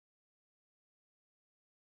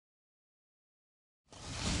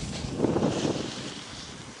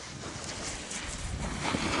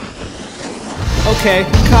Okay,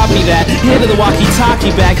 copy that. Here to the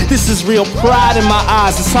walkie-talkie bag. This is real pride in my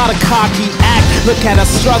eyes. It's not a cocky act. Look at us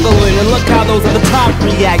struggling and look how those at the top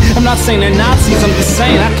react. I'm not saying they're Nazis, I'm just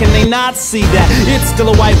saying, how can they not see that? It's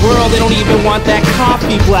still a white world, they don't even want that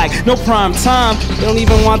coffee black. No prime time, they don't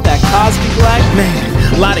even want that Cosby black. Man,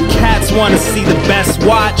 a lot of cats wanna see the best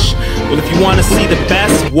watch. Well, if you wanna see the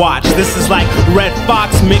best, watch. This is like Red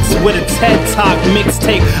Fox mixed with a TED Talk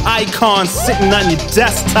mixtape icon sitting on your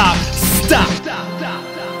desktop. Stop.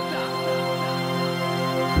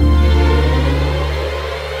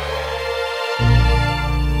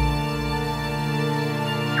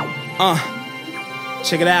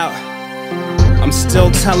 Check it out. I'm still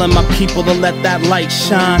telling my people to let that light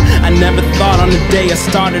shine. I never thought on the day I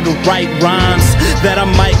started to write rhymes that I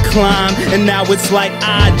might climb, and now it's like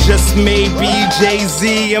I just may be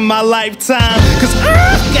Jay-Z in my lifetime. Cause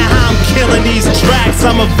look at how I'm killing these tracks.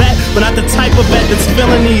 I'm a vet, but not the type of vet that's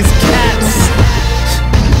filling these cats.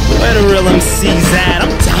 Where the real MC's at?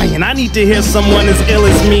 I'm dying, I need to hear someone as ill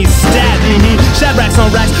as me stat. Shad racks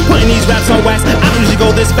on racks, putting these raps on wax. I don't usually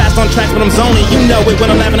go this fast on tracks, but I'm zoning. You know it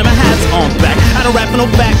when I'm having my hats on back. I don't rap for no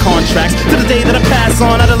back contracts. To the day that I pass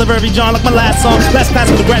on, I deliver every John like my last song. Last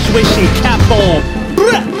pass with a graduation cap on.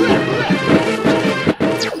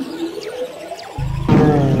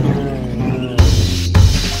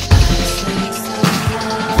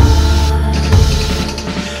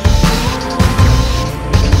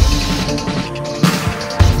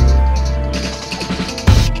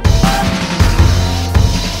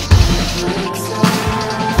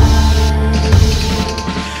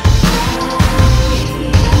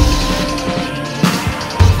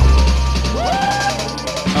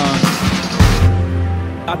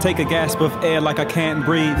 I take a gasp of air like I can't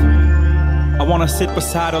breathe. I wanna sit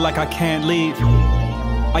beside her like I can't leave.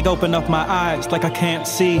 I open up my eyes like I can't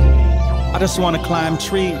see. I just wanna climb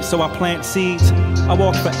trees, so I plant seeds. I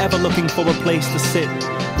walk forever looking for a place to sit.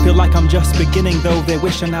 Feel like I'm just beginning, though they're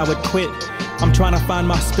wishing I would quit. I'm trying to find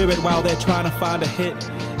my spirit while they're trying to find a hit.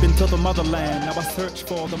 Been to the motherland, now I search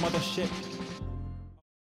for the mothership.